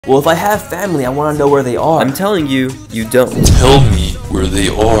Well, if I have family, I want to know where they are. I'm telling you, you don't. Tell me where they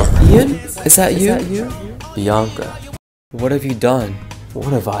are. Ian? Is that you? Bianca. What have you done? What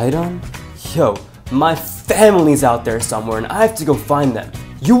have I done? Yo, my family's out there somewhere and I have to go find them.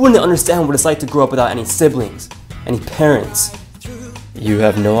 You wouldn't understand what it's like to grow up without any siblings, any parents. You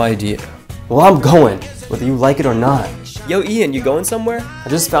have no idea. Well, I'm going, whether you like it or not. Yo, Ian, you going somewhere? I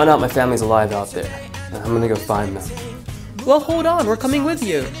just found out my family's alive out there, and I'm gonna go find them. Well, hold on, we're coming with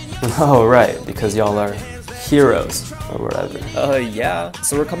you. Oh, right, because y'all are heroes, or whatever. Yeah,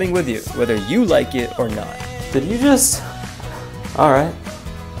 so we're coming with you, whether you like it or not. Did you just... Alright,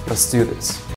 let's do this.